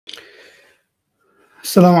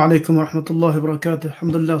السلام عليكم ورحمة الله وبركاته.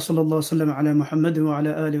 الحمد لله صلى الله وسلم على محمد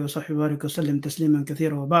وعلى آله وصحبه وبارك وسلم تسليما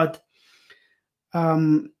كثيرا وبعد.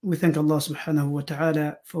 We thank Allah subhanahu wa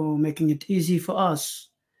ta'ala for making it easy for us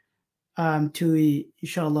to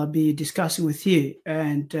inshallah be discussing with you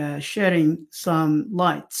and sharing some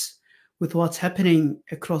lights with what's happening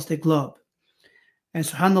across the globe. And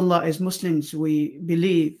subhanallah, as Muslims, we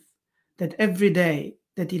believe that every day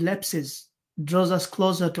that elapses draws us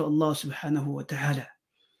closer to Allah subhanahu wa ta'ala.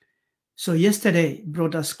 So yesterday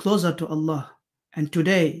brought us closer to Allah, and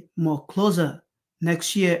today more closer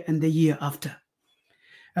next year and the year after.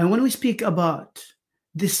 And when we speak about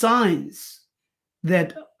the signs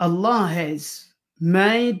that Allah has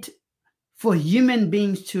made for human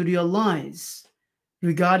beings to realize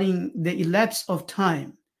regarding the elapse of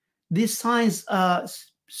time, these signs are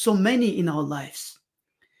so many in our lives.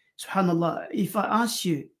 SubhanAllah, if I ask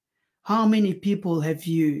you, how many people have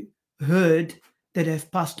you heard that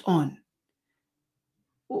have passed on?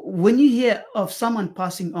 When you hear of someone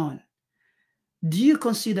passing on, do you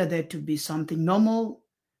consider that to be something normal?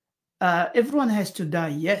 Everyone has to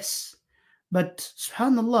die, yes. But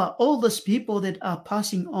subhanAllah, all those people that are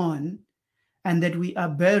passing on and that we are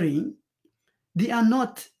burying, they are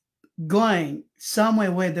not going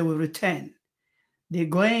somewhere where they will return. They're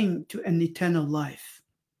going to an eternal life.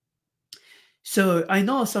 So I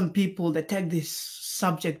know some people that take this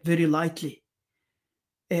subject very lightly.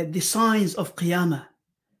 The signs of Qiyamah,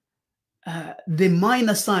 the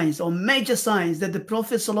minor signs or major signs that the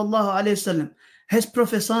Prophet ﷺ has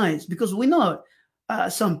prophesied, because we know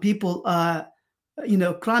some people are,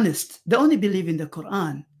 Quranists. They only believe in the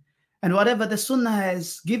Quran, and whatever the Sunnah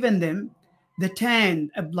has given them, they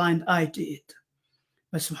turn a blind eye to it.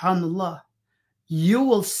 But subhanallah, you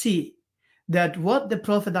will see that what the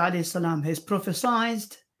Prophet ﷺ has prophesied,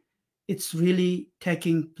 it's really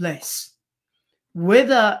taking place,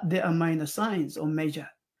 whether there are minor signs or major.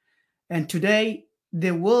 And today,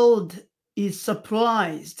 the world is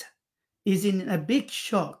surprised, is in a big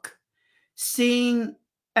shock, seeing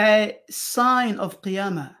a sign of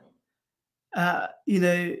Qiyamah,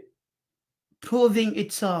 proving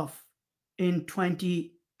itself in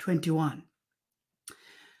 2021.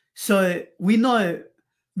 So we know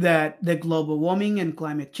that the global warming and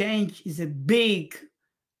climate change is a big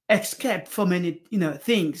escape for many,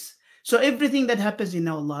 things. So everything that happens in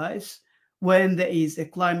our lives, when there is a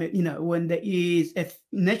climate, when there is a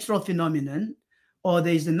natural phenomenon or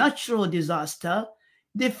there is a natural disaster,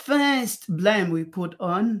 the first blame we put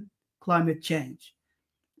on climate change.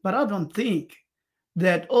 But I don't think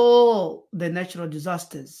that all the natural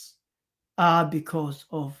disasters are because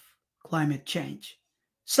of climate change.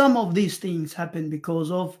 Some of these things happen because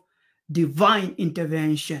of divine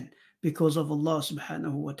intervention, because of Allah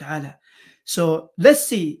subhanahu wa ta'ala. So let's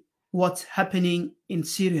see what's happening in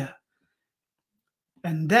Syria.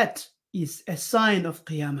 And that is a sign of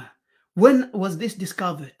Qiyamah. When was this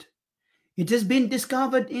discovered? It has been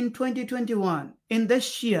discovered in 2021, in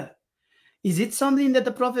this year. Is it something that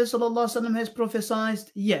the Prophet ﷺ has prophesied?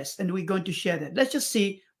 Yes, and we're going to share that. Let's just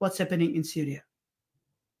see what's happening in Syria.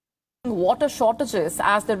 Water shortages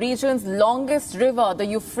as the region's longest river, the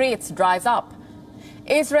Euphrates, dries up.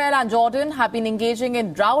 Israel and Jordan have been engaging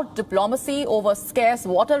in drought diplomacy over scarce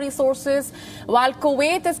water resources, while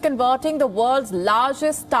Kuwait is converting the world's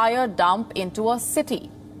largest tire dump into a city.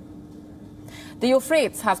 The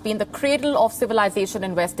Euphrates has been the cradle of civilization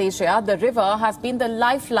in West Asia. The river has been the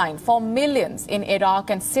lifeline for millions in Iraq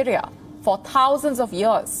and Syria for thousands of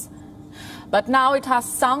years. But now it has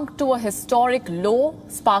sunk to a historic low,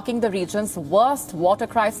 sparking the region's worst water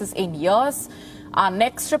crisis in years. Our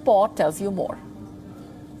next report tells you more.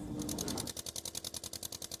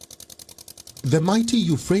 The mighty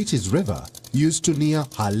Euphrates River used to near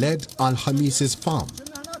Khaled al-Hamis's farm.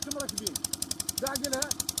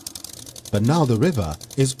 But now the river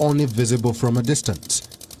is only visible from a distance.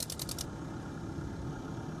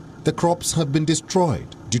 The crops have been destroyed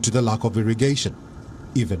due to the lack of irrigation.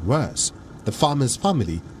 Even worse, the farmer's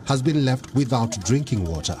family has been left without drinking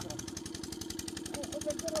water.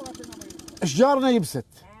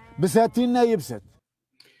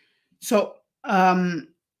 So,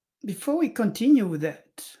 before we continue with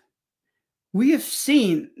that, we have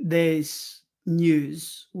seen this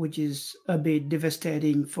news, which is a bit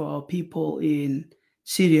devastating for people in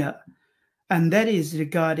Syria, and that is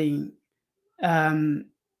regarding the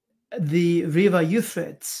River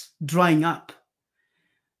Euphrates drying up.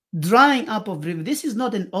 Drying up of river. This is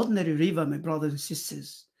not an ordinary river, my brothers and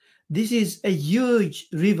sisters. This is a huge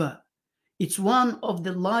river. It's one of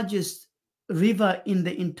the largest river in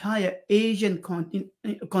the entire Asian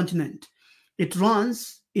continent.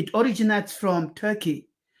 It originates from Turkey,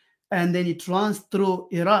 and then it runs through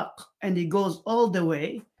Iraq, and it goes all the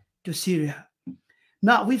way to Syria.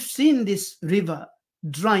 Now, we've seen this river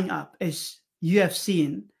drying up, as you have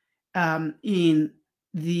seen in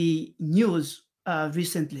the news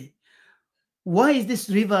recently. Why is this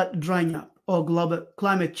river drying up, or global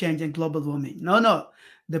climate change and global warming? No.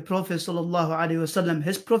 The Prophet ﷺ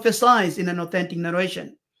has prophesied in an authentic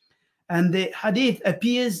narration, and the hadith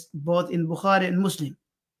appears both in Bukhari and Muslim.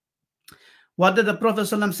 What did the Prophet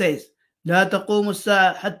ﷺ say? لا تقوم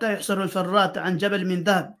الساعة حتى يحصر الفرات عن جبل من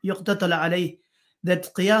ذهب يقتتل عليه.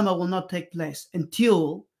 That Qiyamah will not take place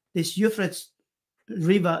until this Euphrates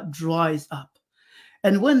River dries up.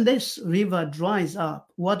 And when this river dries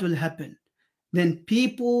up, what will happen? Then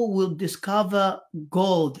people will discover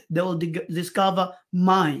gold. They will discover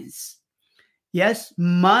mines. Yes,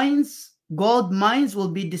 mines, gold mines will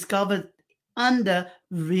be discovered under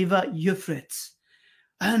River Euphrates.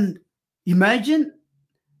 And imagine,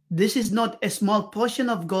 this is not a small portion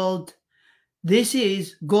of gold. This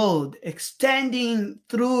is gold extending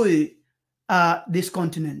through this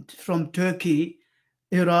continent from Turkey,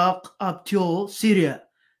 Iraq, up to Syria,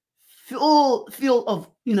 full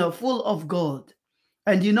of gold.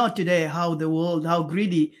 And you know today how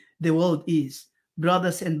greedy the world is.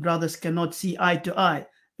 Brothers and brothers cannot see eye to eye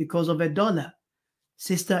because of a dollar.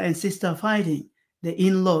 Sister and sister fighting, the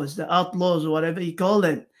in-laws, the outlaws, whatever you call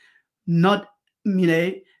them, not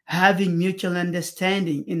having mutual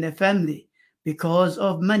understanding in the family because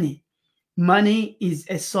of money. Money is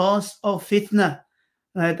a source of fitna.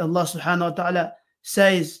 Right? Allah subhanahu wa ta'ala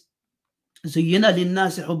says, زين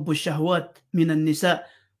للناس حب الشهوات من النساء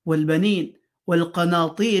والبنين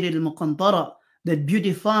والقناطير المقنطرة, that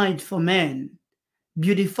beautified for men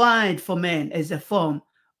as a form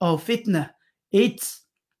of fitna. It's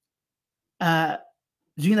زين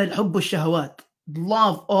حب الشهوات,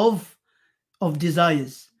 love of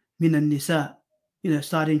desires, من النساء,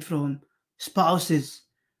 starting from spouses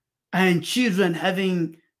and children,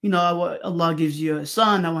 having, Allah gives you a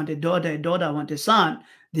son, I want a daughter, I want a son.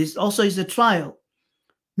 This also is a trial.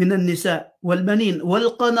 من النساء والبنين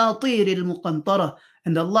والقناطير المقنطرة.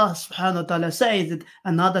 And Allah subhanahu wa ta'ala says that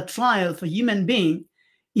another trial for human being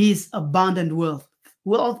is abundant wealth.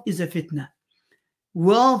 Wealth is a fitna.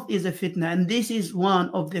 And this is one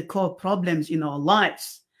of the core problems in our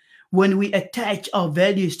lives. When we attach our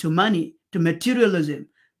values to money, to materialism,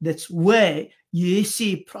 that's where you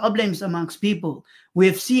see problems amongst people. We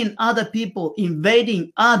have seen other people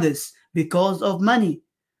invading others because of money.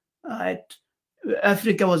 Right?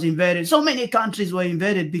 Africa was invaded. So many countries were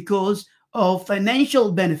invaded because of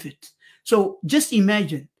financial benefit. So just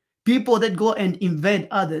imagine people that go and invade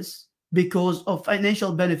others because of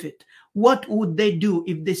financial benefit. What would they do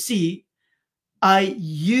if they see a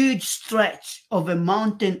huge stretch of a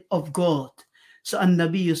mountain of gold? So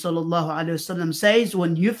An-Nabi sallallahu alayhi wasallam says,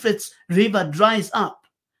 when Euphrates River dries up,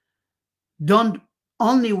 don't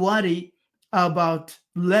only worry about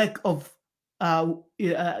lack of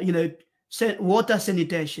water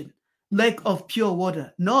sanitation, lack of pure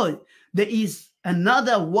water. No, there is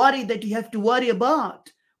another worry that you have to worry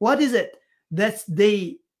about. What is it? That's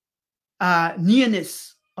the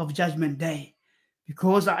nearness of Judgment Day.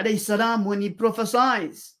 Because alayhi salam, when he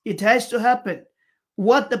prophesies, it has to happen.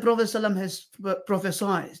 What the Prophet ﷺ has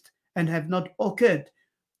prophesied and have not occurred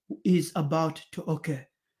is about to occur.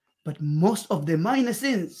 But most of the minor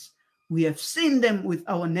sins, we have seen them with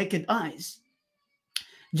our naked eyes.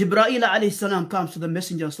 Jibreel alayhi salam comes to the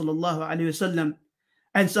Messenger sallallahu alayhi wasallam,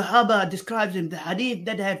 and Sahaba describes him, the hadith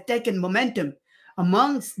that have taken momentum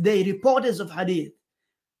amongst the reporters of hadith.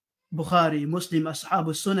 Bukhari, Muslim, Ashab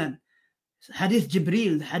Sunan, hadith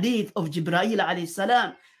Jibreel, the hadith of Jibreel alayhi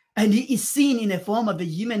salam. And he is seen in a form of a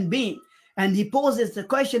human being. And he poses the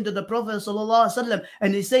question to the Prophet ﷺ,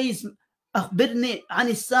 and he says, أخبرني عن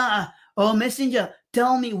الساعة, O Messenger,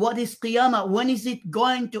 tell me what is Qiyamah, when is it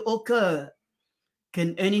going to occur?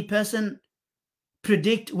 Can any person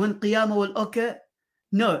predict when Qiyamah will occur?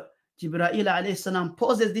 No. Jibreel alayhi salam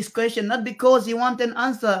poses this question not because he wants an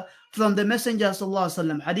answer from the Messenger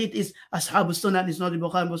ﷺ. Hadith is Ashab Sunan, it's not in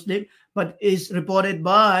Bukhari Muslim, but is reported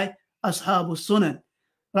by Ashab Sunan.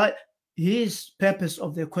 Right? His purpose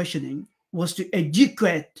of their questioning was to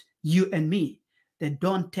educate you and me that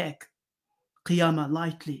don't take Qiyamah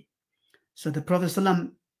lightly. So the Prophet ﷺ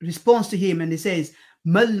responds to him and he says,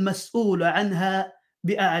 Mal mas'ula anha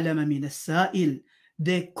bi'a'lama min as-sa'il.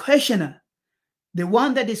 The questioner, the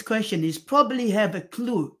one that is questioned, is probably have a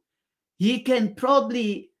clue. He can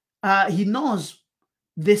probably, he knows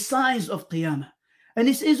the size of Qiyamah. And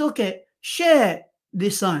he says, okay, share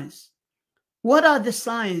this size. What are the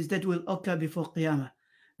signs that will occur before Qiyamah?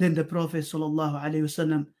 Then the Prophet sallallahu alaihi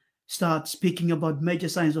wasallam starts speaking about major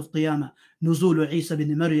signs of Qiyamah. Nuzul Isa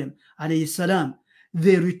bin Maryam alayhi salam.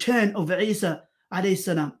 The return of Isa alayhi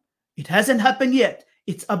salam. It hasn't happened yet.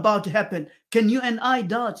 It's about to happen. Can you and I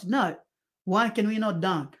doubt? No. Why can we not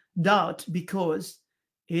doubt? Because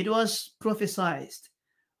it was prophesied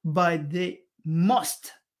by the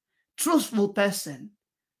most truthful person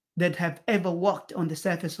that have ever walked on the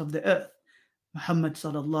surface of the earth, Muhammad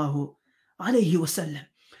sallallahu alayhi wasallam.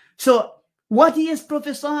 So what he has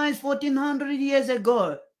prophesied 1400 years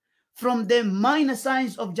ago from the minor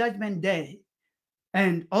signs of Judgment Day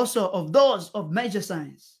and also of those of major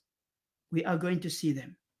signs, we are going to see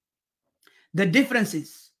them. The difference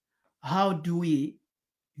is, how do we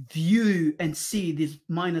view and see these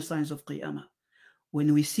minor signs of Qiyamah?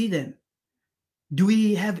 When we see them, do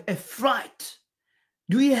we have a fright?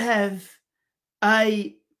 Do we have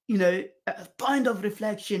a point of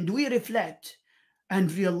reflection? Do we reflect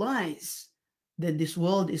and realize that this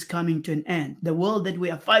world is coming to an end? The world that we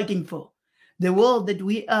are fighting for, the world that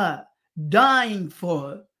we are dying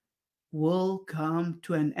for, will come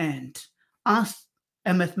to an end. Ask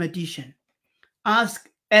a mathematician. Ask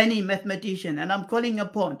any mathematician. And I'm calling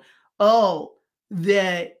upon all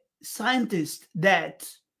the scientists that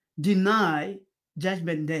deny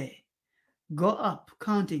Judgment Day. Go up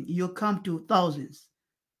counting. You'll come to thousands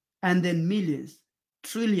and then millions,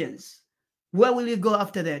 trillions. Where will you go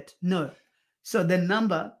after that? No. So the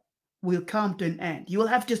number will come to an end. You will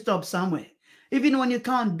have to stop somewhere. Even when you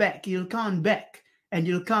count back, you'll count back and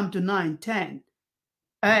you'll come to 9, 10,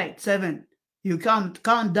 8, 7. You count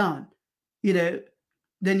down,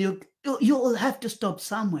 then you will have to stop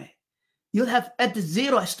somewhere. You'll have at the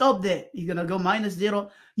 0, stop there. You're going to go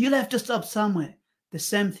 -0. You'll have to stop somewhere. The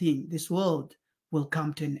same thing, this world will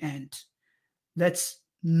come to an end. Let's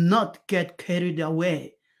not get carried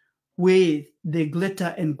away with the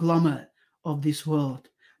glitter and glamour of this world.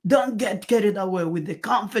 Don't get carried away with the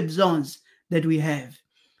comfort zones that we have.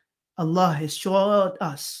 Allah has showed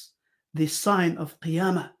us the sign of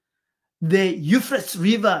Qiyamah. The Euphrates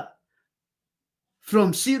River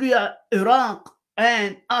from Syria, Iraq,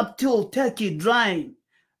 and up till Turkey drying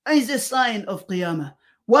is a sign of Qiyamah.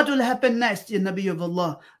 What will happen next, Ya Nabi of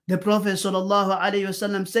Allah? The Prophet sallallahu alaihi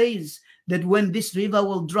wasallam says that when this river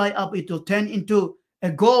will dry up, it will turn into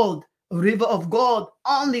a river of gold,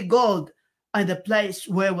 only gold, and the place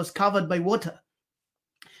where it was covered by water.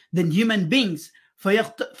 Then human beings,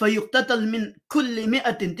 فَيُقْتَتَلْ مِنْ كُلِّ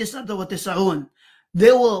مِئَةٍ تِسْعَةَ وَتِسْعُونَ.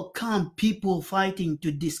 There will come people fighting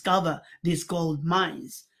to discover these gold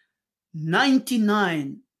mines.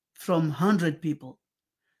 99 from 100 people.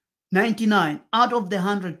 99 out of the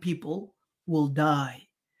 100 people will die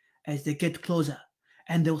as they get closer,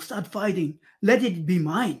 and they will start fighting. Let it be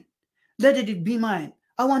mine. Let it be mine.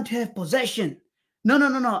 I want to have possession.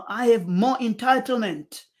 No. I have more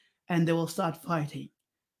entitlement. And they will start fighting.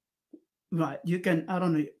 Right. You can, I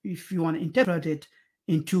don't know if you want to interpret it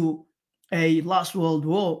into a last world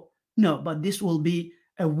war. No, but this will be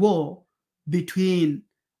a war between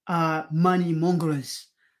money mongers,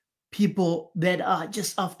 people that are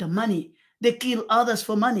just after money. They kill others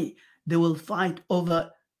for money. They will fight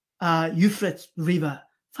over Euphrates River,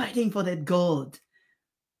 fighting for that gold.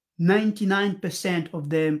 99% of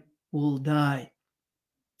them will die.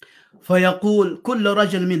 فيقول كل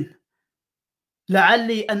رجل منه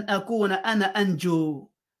لعلي أن أكون أنا أنجو.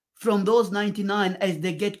 From those 99, as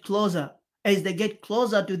they get closer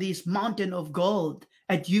to this mountain of gold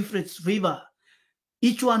at Euphrates River,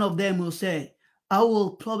 each one of them will say, I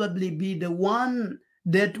will probably be the one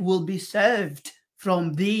that will be saved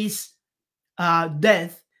from this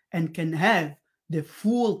death and can have the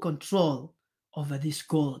full control over this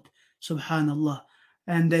gold. Subhanallah.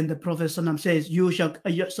 And then the Prophet ﷺ says, يوشك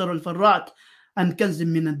أن يؤسر الفرات عن كنز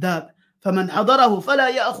من الذهب فمن حضره فلا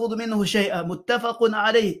يأخذ منه شيئا متفق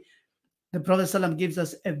عليه. The Prophet ﷺ gives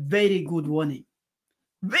us a very good warning.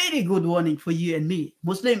 Very good warning for you and me.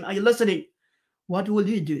 Muslim, are you listening? What will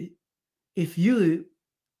you do if you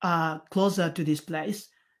are closer to this place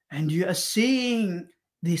and you are seeing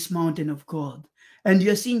this mountain of gold and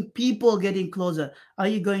you're seeing people getting closer? Are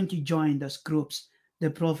you going to join those groups? The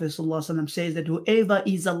Prophet ﷺ says that whoever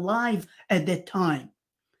is alive at that time,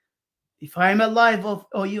 if I am alive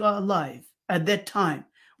or you are alive at that time,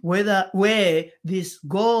 where this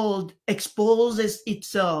gold exposes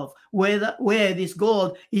itself, where this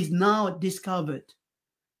gold is now discovered,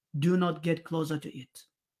 do not get closer to it.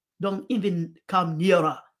 Don't even come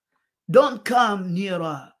nearer. Don't come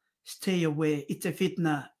nearer. Stay away. It's a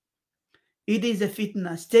fitna. It is a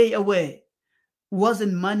fitna. Stay away.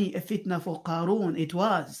 Wasn't money a fitna for Qarun? It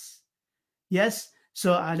was. Yes,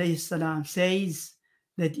 so alayhi salam says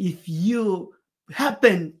that if you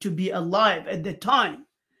happen to be alive at the time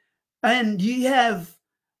and you have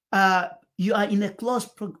you are in a close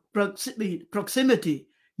proximity,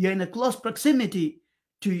 you're in a close proximity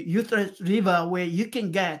to Euphrates River where you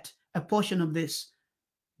can get a portion of this,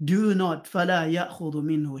 do not فَلَا يَأْخُذُ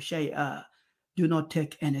مِنْهُ شَيْئًا, do not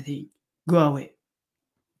take anything, go away.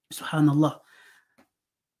 Subhanallah.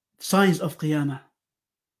 Signs of Qiyamah.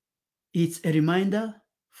 It's a reminder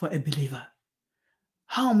for a believer.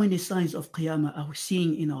 How many signs of Qiyamah are we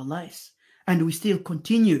seeing in our lives? And we still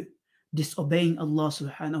continue disobeying Allah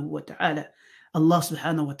subhanahu wa ta'ala. Allah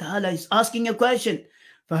subhanahu wa ta'ala is asking a question.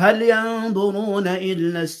 فَهَلْ يَنظُرُونَ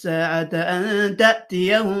إِلَّا السَّاعَةَ أَن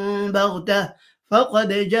تَأْتِيَهُم بَغْتَةً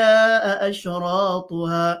فَقَدْ جَاءَ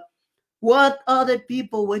أَشْرَاطُهَا. What are the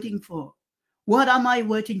people waiting for? What am I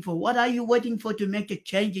waiting for? What are you waiting for to make a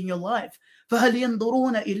change in your life? فَهَلْ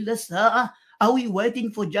يَنظُرُونَ إِلَّا السَّاعَةَ. Are we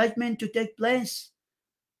waiting for judgment to take place?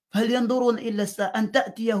 فَهَلْ يَنظُرُونَ إِلَّا السَّاعَةَ أَن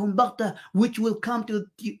تَأْتِيَهُم بَغْتَةً, which will come to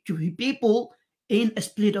people in a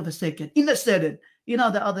split of a second, in a sudden. You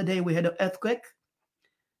know, the other day we had an earthquake.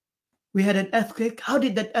 We had an earthquake. How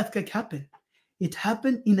did that earthquake happen? It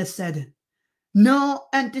happened in a sudden. No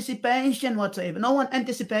anticipation whatsoever. No one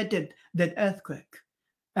anticipated that earthquake.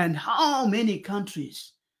 And how many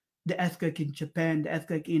countries? The earthquake in Japan, the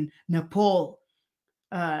earthquake in Nepal,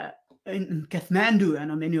 in Kathmandu. I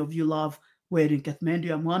know many of you love where in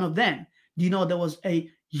Kathmandu. I'm one of them. Do you know there was a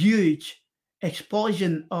huge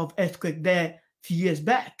explosion of earthquake there a few years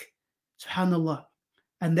back? Subhanallah.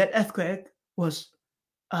 And that earthquake was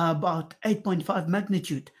about 8.5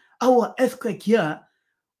 magnitude. Our earthquake here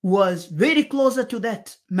was very closer to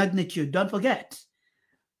that magnitude. Don't forget.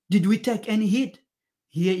 Did we take any hit?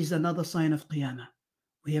 Here is another sign of Qiyamah.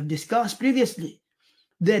 We have discussed previously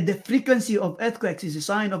that the frequency of earthquakes is a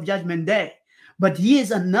sign of Judgment Day. But here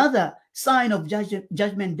is another sign of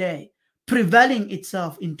Judgment Day prevailing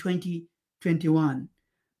itself in 2021.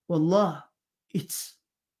 Wallah, it's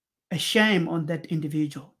a shame on that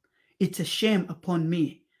individual. It's a shame upon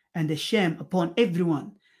me and a shame upon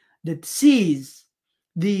everyone that sees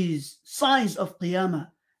these signs of Qiyamah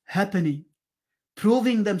happening,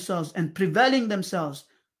 proving themselves and prevailing themselves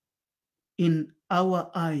in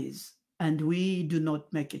our eyes, and we do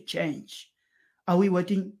not make a change. Are we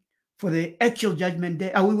waiting for the actual Judgment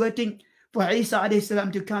Day? Are we waiting for Isa alayhi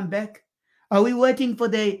salam to come back? Are we waiting for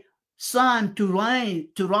the sun to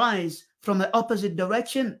rise from the opposite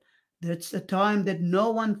direction? That's a time that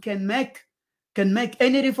no one can make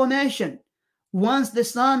any reformation. Once the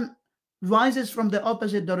sun rises from the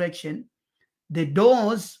opposite direction, the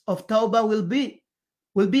doors of Tawbah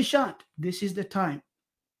will be shut. This is the time.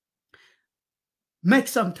 Make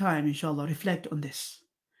some time, inshallah, reflect on this.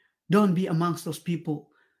 Don't be amongst those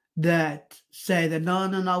people that say that no,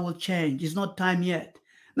 will change. It's not time yet.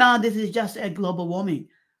 Now, this is just a global warming.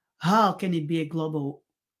 How can it be a global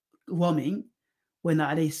warming when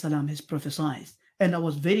alayhi salam has prophesied? And I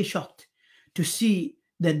was very shocked to see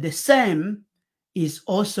that the same is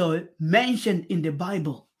also mentioned in the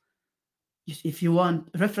Bible. If you want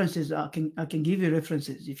references, I can give you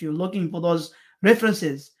references. If you're looking for those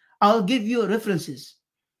references, I'll give you references.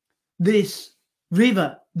 This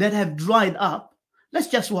river that have dried up. Let's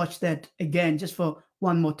just watch that again, just for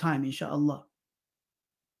one more time, inshallah.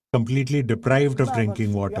 Completely deprived of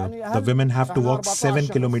drinking water. The women have to walk 7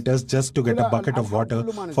 kilometers just to get a bucket of water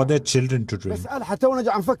for their children to drink.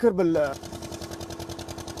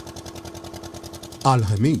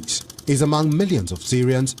 Al-Hamis is among millions of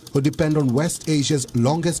Syrians who depend on West Asia's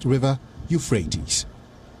longest river, Euphrates.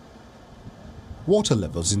 Water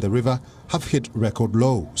levels in the river have hit record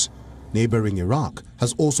lows. Neighboring Iraq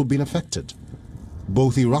has also been affected.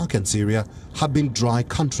 Both Iraq and Syria have been dry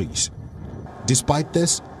countries. Despite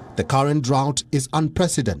this, the current drought is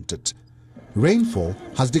unprecedented. Rainfall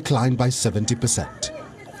has declined by 70%.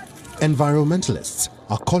 Environmentalists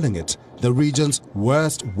are calling it the region's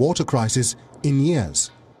worst water crisis in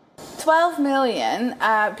years. 12 million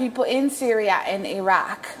people in Syria and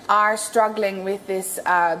Iraq are struggling with this,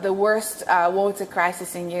 the worst water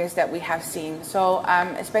crisis in years that we have seen. So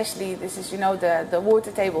especially this is, the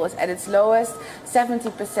water table is at its lowest,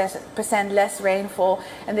 70% less rainfall,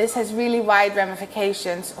 and this has really wide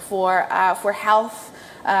ramifications for health.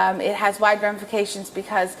 It has wide ramifications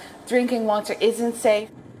because drinking water isn't safe.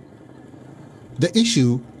 The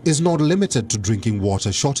issue is not limited to drinking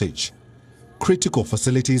water shortage. Critical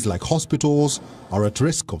facilities like hospitals are at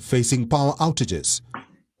risk of facing power outages.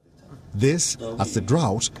 This as the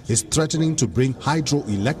drought is threatening to bring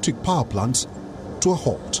hydroelectric power plants to a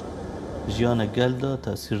halt.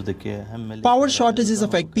 Power shortages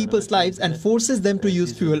affect people's lives and forces them to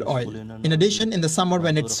use fuel oil. In addition, in the summer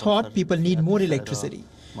when it's hot, people need more electricity.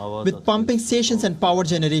 With pumping stations and power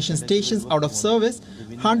generation stations out of service,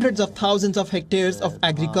 hundreds of thousands of hectares of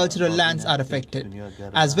agricultural lands are affected,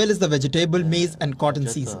 as well as the vegetable, maize and cotton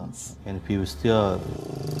seasons. And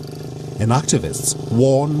activists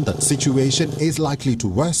warn that situation is likely to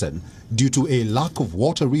worsen due to a lack of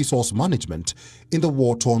water resource management in the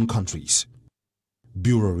war-torn countries.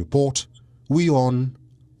 Bureau Report, we on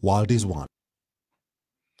Wild is One.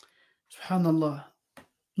 SubhanAllah.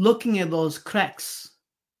 Looking at those cracks,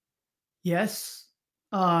 yes,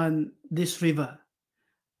 on this river,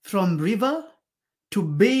 from river to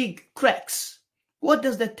big cracks, what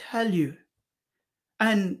does that tell you?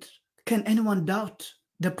 And can anyone doubt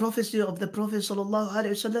the prophecy of the Prophet sallallahu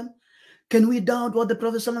alaihi wasallam? Can we doubt what the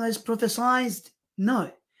Prophet sallallahu has prophesied?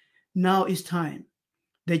 No. Now is time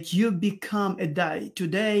that you become a da'i.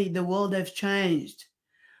 Today, the world has changed.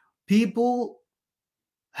 People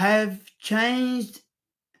have changed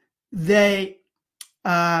their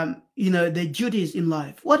duties in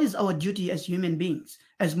life. What is our duty as human beings,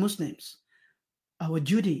 as Muslims? Our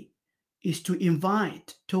duty is to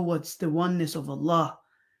invite towards the oneness of Allah,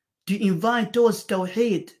 to invite towards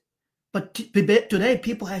Tawheed. But today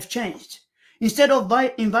people have changed. Instead of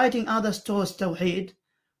inviting others towards Tawheed,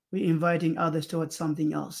 we're inviting others towards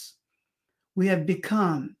something else. We have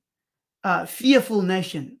become a fearful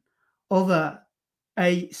nation over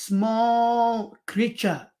a small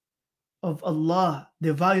creature of Allah,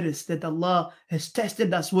 the virus that Allah has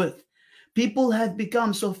tested us with. People have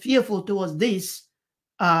become so fearful towards this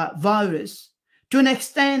virus to an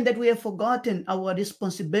extent that we have forgotten our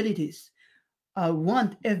responsibilities. I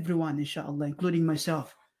want everyone, inshallah, including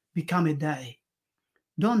myself, become a da'i.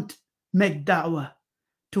 Don't make da'wah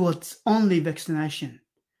towards only vaccination,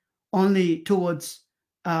 only towards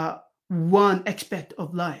one aspect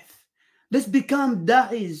of life. Let's become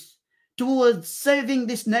da'is towards saving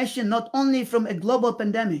this nation, not only from a global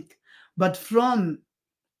pandemic, but from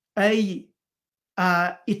a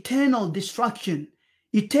eternal destruction,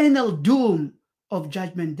 eternal doom of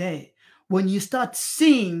Judgment Day. When you start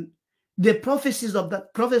seeing the prophecies of the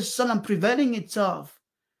Prophet ﷺ prevailing itself,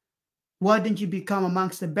 why don't you become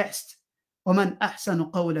amongst the best? وَمَنْ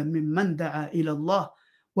أَحْسَنُ قَوْلًا مِمَّنْ دَعَا إِلَى اللَّهِ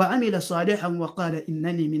وَعَمِلَ صَالِحًا وَقَالَ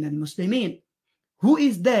إِنَّنِي مِنَ الْمُسْلِمِينَ. Who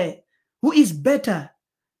is there? Who is better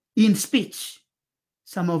in speech?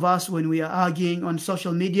 Some of us, when we are arguing on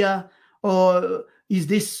social media, or is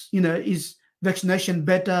this, is vaccination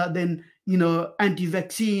better than,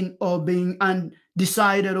 anti-vaccine, or being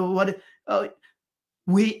undecided, or what?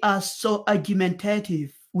 We are so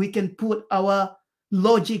argumentative. We can put our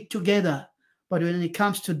logic together. But when it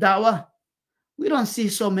comes to da'wah, we don't see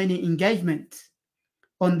so many engagements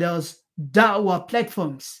on those da'wah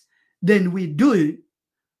platforms than we do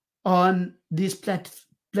on these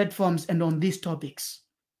platforms and on these topics.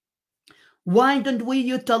 Why don't we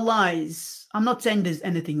utilize? I'm not saying there's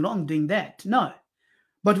anything wrong doing that, no.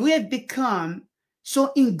 But we have become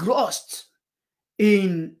so engrossed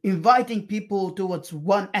in inviting people towards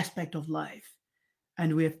one aspect of life,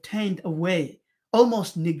 and we have turned away,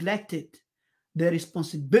 almost neglected the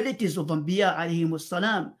responsibilities of Anbiya alayhi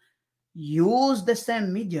wassalam. Use the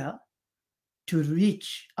same media to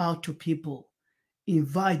reach out to people,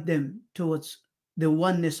 invite them towards the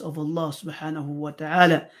oneness of Allah subhanahu wa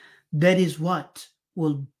ta'ala. That is what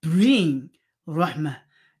will bring rahmah.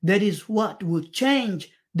 That is what will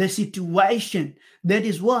change the situation. That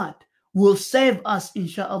is what will save us,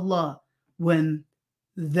 inshallah, when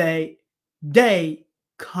the day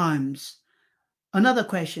comes. Another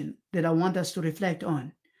question that I want us to reflect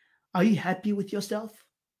on: are you happy with yourself,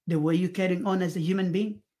 the way you're carrying on as a human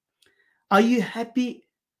being? Are you happy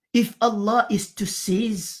if Allah is to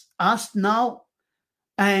seize us now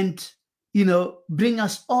and, bring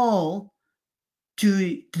us all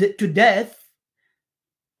to death?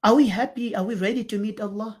 Are we happy? Are we ready to meet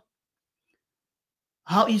Allah?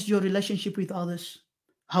 How is your relationship with others?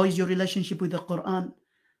 How is your relationship with the Quran?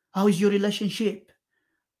 How is your relationship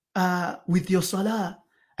with your salah?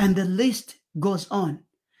 And the list goes on.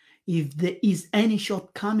 If there is any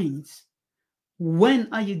shortcomings, when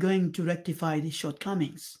are you going to rectify these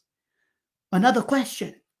shortcomings? Another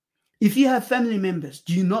question: if you have family members,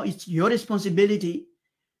 do you know it's your responsibility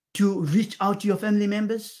to reach out to your family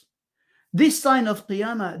members? This sign of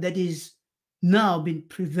Qiyamah that is now been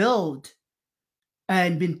prevailed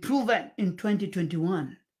and been proven in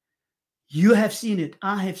 2021. You have seen it.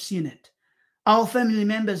 I have seen it. Our family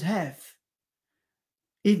members have.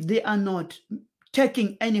 If they are not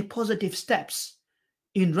taking any positive steps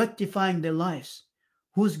in rectifying their lives,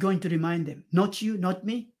 Who's going to remind them? Not you, not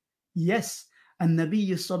me? Yes. And Nabi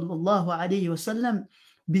sallallahu alayhi wasallam,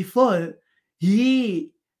 before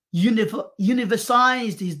he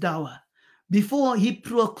universalized his da'wah, before he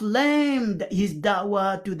proclaimed his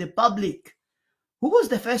da'wah to the public, who was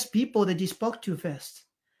the first people that he spoke to first?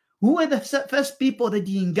 Who were the first people that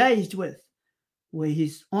he engaged with? Were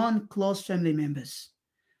his own close family members.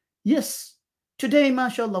 Yes, today,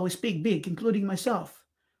 mashallah, we speak big, including myself.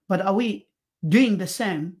 But are we doing the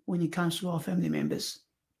same when it comes to our family members?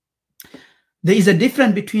 There is a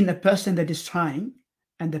difference between a person that is trying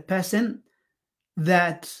and the person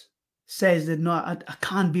that says that, no, I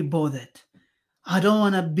can't be bothered. I don't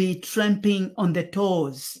want to be tramping on the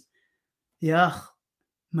toes. Yeah,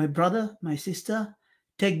 my brother, my sister,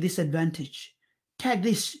 take this advantage. Take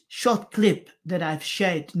this short clip that I've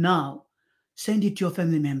shared now. Send it to your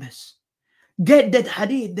family members. Get that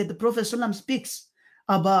hadith that the Prophet ﷺ speaks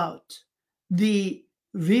about the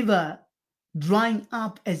river drying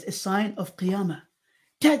up as a sign of Qiyamah.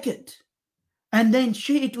 Take it and then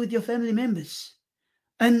share it with your family members.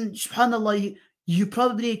 And subhanAllah, you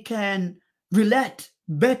probably can relate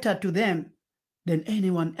better to them than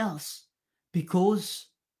anyone else, because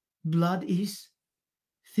blood is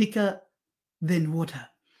thicker than water.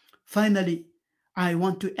 Finally, I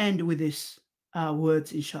want to end with these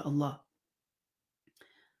words, inshallah.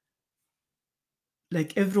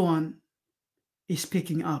 Like everyone is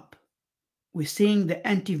picking up, we're seeing the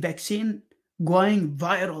anti-vaccine going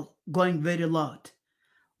viral, going very loud.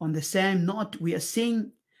 On the same note, we are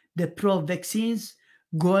seeing the pro-vaccines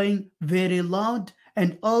going very loud,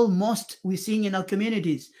 and almost we're seeing in our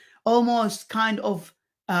communities almost kind of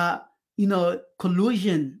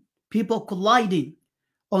collusion, people colliding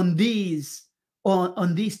on these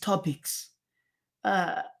topics.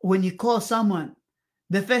 When you call someone,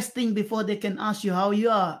 the first thing before they can ask you how you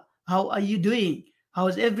are, how are you doing, how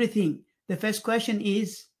is everything, the first question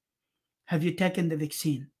is, have you taken the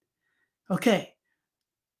vaccine? Okay,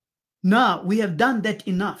 now we have done that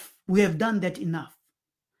enough. We have done that enough.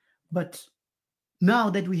 But now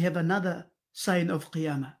that we have another sign of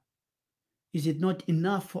Qiyamah, is it not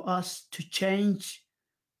enough for us to change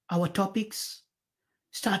our topics?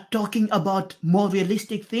 Start talking about more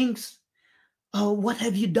realistic things? Oh, what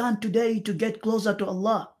have you done today to get closer to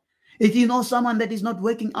Allah? If you know someone that is not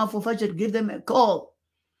waking up for Fajr, give them a call.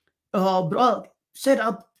 Bro, set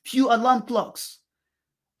up few alarm clocks.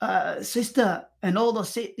 Sister, and all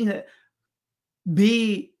those,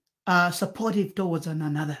 be supportive towards one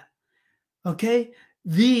another. Okay?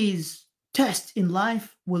 These tests in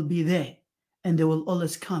life will be there and they will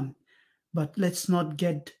always come. But let's not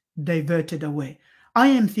get diverted away. I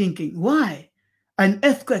am thinking, why an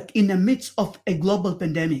earthquake in the midst of a global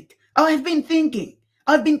pandemic? I have been thinking,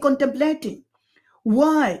 I've been contemplating,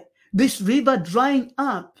 why this river drying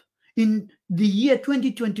up in the year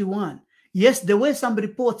 2021. Yes, there were some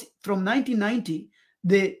reports from 1990,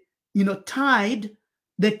 the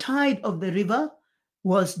tide of the river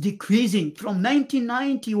was decreasing from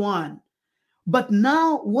 1991. But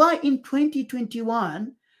now, why in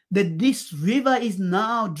 2021 that this river is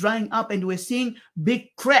now drying up and we're seeing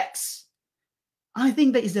big cracks? I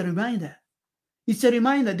think that is a reminder. It's a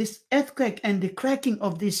reminder, this earthquake and the cracking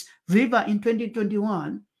of this river in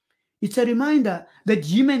 2021, it's a reminder that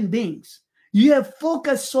human beings, you have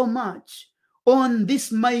focused so much on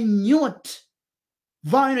this minute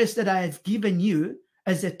virus that I have given you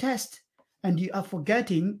as a test, and you are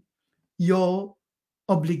forgetting your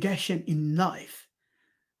obligation in life.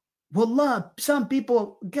 Wallah, some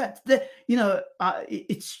people get the,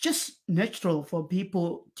 it's just natural for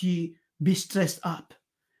people to be stressed up,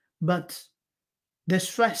 but the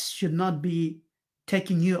stress should not be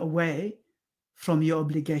taking you away from your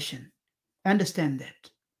obligation. Understand that.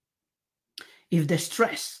 If the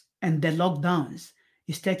stress and the lockdowns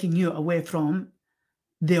is taking you away from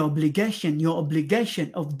the obligation, your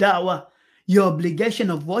obligation of da'wah, your obligation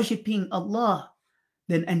of worshipping Allah,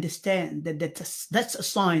 then understand that that's a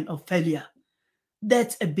sign of failure.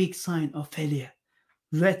 That's a big sign of failure.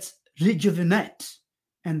 Let's rejuvenate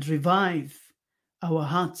and revive our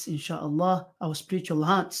hearts, inshallah, our spiritual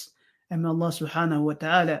hearts. And may Allah subhanahu wa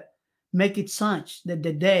ta'ala make it such that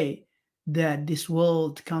the day that this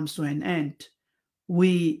world comes to an end,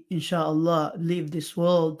 we, inshallah, leave this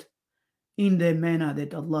world in the manner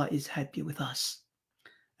that Allah is happy with us.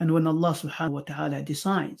 And when Allah subhanahu wa ta'ala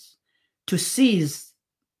decides to seize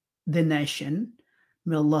the nation,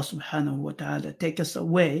 may Allah subhanahu wa ta'ala take us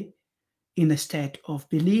away in a state of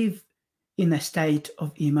belief, in a state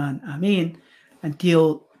of iman. Ameen.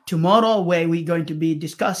 Until tomorrow, where we're going to be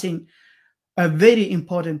discussing a very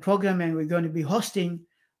important program, and we're going to be hosting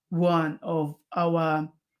one of our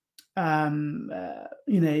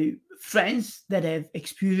friends that have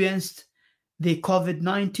experienced the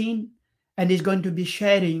COVID-19, and he's going to be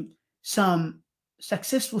sharing some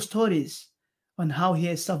successful stories on how he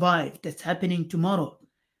has survived. That's happening tomorrow.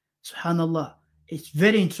 Subhanallah. It's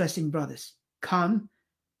very interesting, brothers. Come,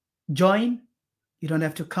 join. You don't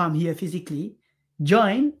have to come here physically.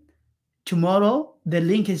 Join tomorrow. The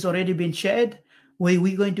link has already been shared, where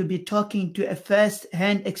we're going to be talking to a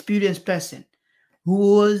first-hand experienced person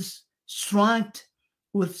who was struck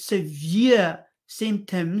with severe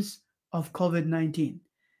symptoms of COVID-19.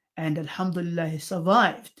 And alhamdulillah, he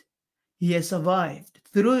survived. He has survived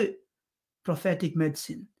through prophetic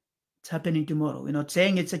medicine. It's happening tomorrow. We're not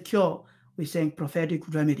saying it's a cure. We're saying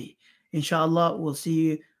prophetic remedy. Inshallah, we'll see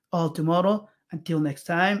you all tomorrow. Until next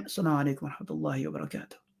time, Assalamu alaikum wa rahmatullahi wa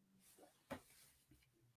barakatuh.